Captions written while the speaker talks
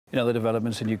In other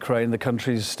developments in Ukraine, the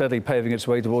country is steadily paving its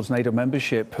way towards NATO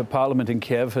membership. Parliament in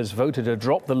Kiev has voted to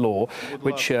drop the law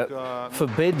which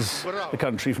forbids the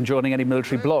country from joining any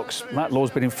military blocs. That law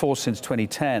has been in force since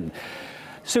 2010.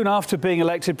 Soon after being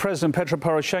elected, President Petro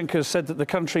Poroshenko said that the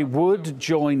country would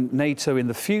join NATO in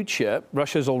the future.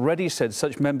 Russia's already said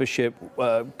such membership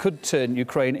could turn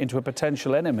Ukraine into a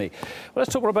potential enemy. Well,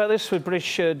 let's talk more about this with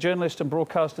British journalist and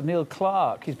broadcaster Neil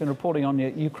Clark. He's been reporting on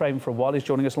Ukraine for a while. He's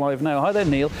joining us live now. Hi there,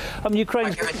 Neil.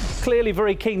 Ukraine's clearly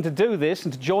very keen to do this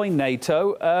and to join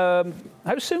NATO.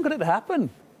 How soon could it happen?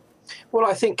 Well,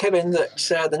 I think, Kevin, that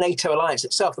the NATO alliance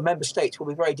itself, the member states, will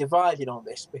be very divided on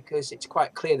this, because it's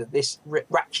quite clear that this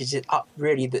ratchets it up,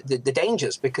 really, the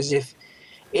dangers. Because if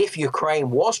Ukraine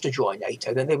was to join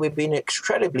NATO, then there would be an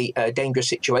incredibly dangerous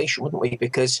situation, wouldn't we?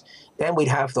 Because then we'd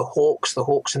have the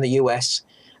hawks in the US,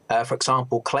 for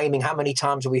example, claiming, how many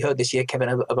times have we heard this year, Kevin,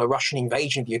 of a Russian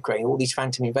invasion of Ukraine, all these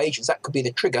phantom invasions? That could be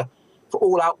the trigger for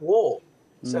all-out war.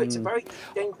 So it's a very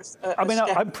dangerous I mean,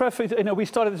 I'm perfect. You know, we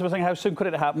started this by saying, how soon could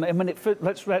it happen? I mean,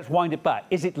 let's wind it back.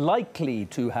 Is it likely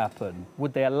to happen?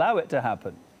 Would they allow it to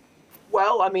happen?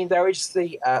 Well, I mean, there is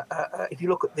the, if you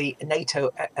look at the NATO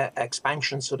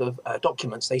expansion sort of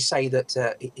documents, they say that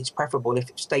it's preferable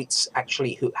if states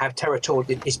actually who have territorial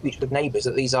disputes with neighbours,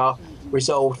 that these are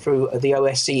resolved through the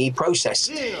OSCE process.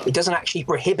 It doesn't actually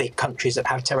prohibit countries that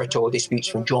have territorial disputes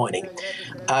from joining.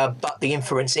 But the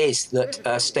inference is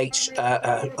that states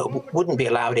wouldn't be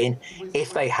allowed in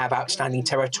if they have outstanding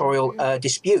territorial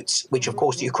disputes, which, of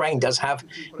course, Ukraine does have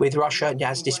with Russia, and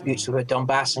has disputes with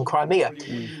Donbass and Crimea.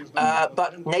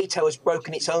 But NATO has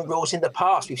broken its own rules in the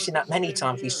past. We've seen that many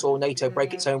times. We saw NATO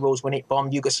break its own rules when it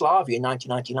bombed Yugoslavia in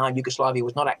 1999. Yugoslavia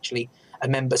was not actually a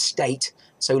member state,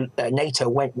 so NATO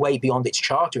went way beyond its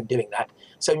charter in doing that.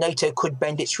 So NATO could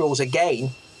bend its rules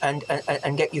again and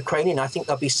get Ukraine in. I think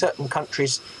there'll be certain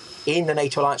countries in the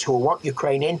NATO alliance who will want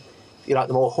Ukraine in, if you like,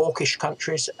 the more hawkish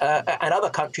countries, and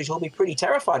other countries will be pretty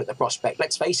terrified at the prospect,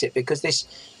 let's face it, because this,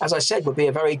 as I said, would be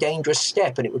a very dangerous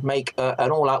step, and it would make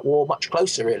an all-out war much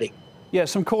closer, really. Yeah,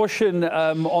 some caution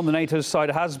on the NATO side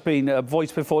has been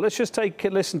voiced before. Let's just take a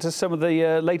listen to some of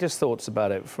the latest thoughts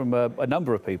about it from a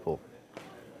number of people.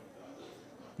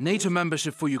 NATO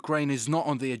membership for Ukraine is not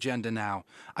on the agenda now.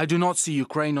 I do not see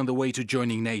Ukraine on the way to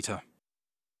joining NATO.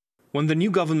 When the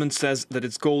new government says that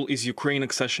its goal is Ukraine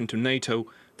accession to NATO,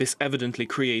 this evidently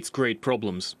creates great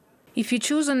problems. If you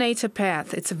choose a NATO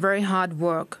path, it's very hard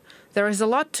work. There is a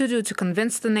lot to do to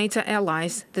convince the NATO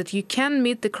allies that you can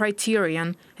meet the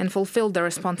criterion and fulfill their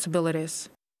responsibilities.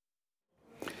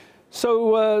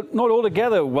 So, not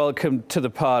altogether welcome to the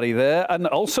party there. And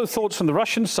also thoughts from the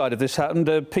Russian side of this happened.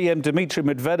 PM Dmitry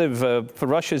Medvedev for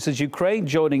Russia says Ukraine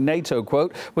joining NATO,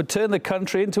 quote, would turn the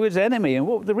country into its enemy. And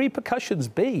what would the repercussions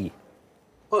be?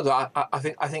 Well, I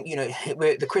think you know,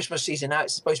 the Christmas season now,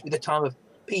 it's supposed to be the time of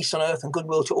peace on earth and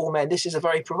goodwill to all men. This is a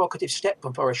very provocative step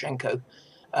from Poroshenko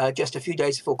just a few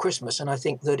days before Christmas. And I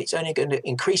think that it's only going to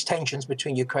increase tensions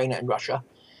between Ukraine and Russia.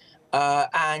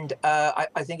 I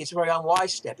think it's a very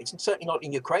unwise step. It's certainly not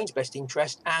in Ukraine's best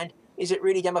interest. And is it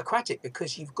really democratic?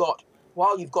 Because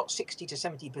while you've got 60 to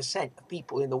 70% of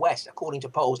people in the West, according to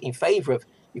polls, in favour of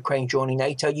Ukraine joining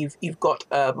NATO, you've got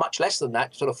much less than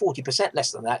that, sort of 40%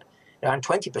 less than that, around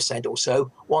 20% or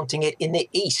so, wanting it in the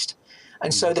East.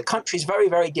 And so the country is very,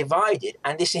 very divided.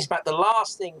 And this is about the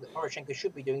last thing that Poroshenko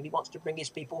should be doing. He wants to bring his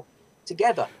people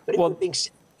together. But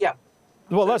yeah.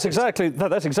 Well, that's exactly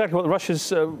what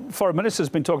Russia's foreign minister has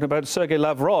been talking about, Sergei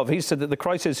Lavrov. He said that the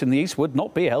crisis in the East would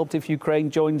not be helped if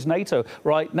Ukraine joins NATO.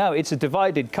 Right now, it's a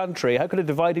divided country. How could a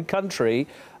divided country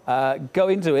go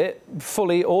into it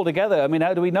fully all together? I mean,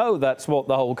 how do we know that's what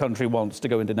the whole country wants, to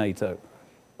go into NATO?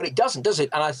 But it doesn't, does it?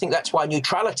 And I think that's why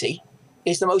neutrality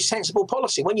is the most sensible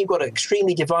policy. When you've got an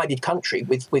extremely divided country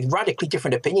with radically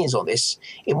different opinions on this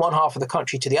in one half of the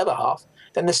country to the other half,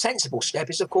 then the sensible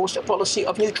step is, of course, a policy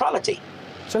of neutrality.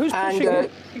 So who's pushing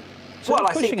it?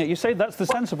 I think you say that's the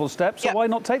sensible step, so why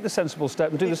not take the sensible step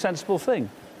and do the sensible thing?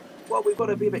 Well, we've got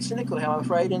to be a bit cynical here, I'm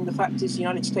afraid, and the fact is the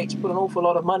United States put an awful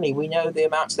lot of money. We know the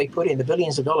amounts they put in, the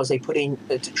billions of dollars they put in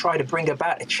to try to bring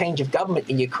about a change of government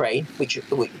in Ukraine, which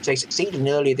they succeeded in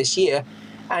earlier this year.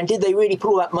 And did they really put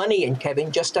all that money in, Kevin,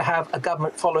 just to have a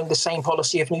government following the same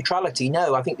policy of neutrality?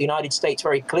 No, I think the United States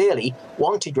very clearly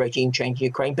wanted regime change in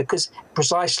Ukraine because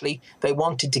precisely they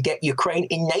wanted to get Ukraine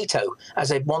in NATO, as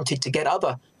they wanted to get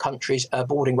other countries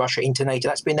bordering Russia into NATO.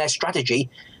 That's been their strategy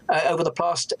over the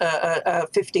past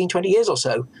 15, 20 years or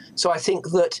so. So I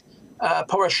think that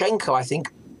Poroshenko,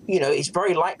 it's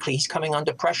very likely he's coming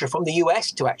under pressure from the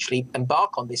US to actually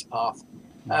embark on this path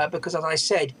because, as I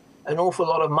said, an awful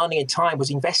lot of money and time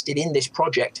was invested in this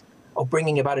project of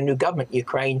bringing about a new government in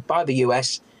Ukraine by the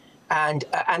US and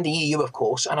the EU, of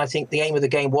course. And I think the aim of the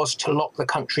game was to lock the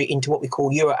country into what we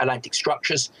call Euro-Atlantic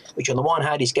structures, which on the one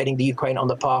hand is getting the Ukraine on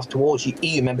the path towards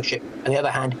EU membership, and on the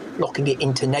other hand, locking it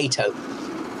into NATO.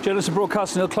 Journalist and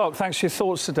broadcaster Neil Clark, thanks for your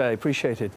thoughts today. Appreciate it.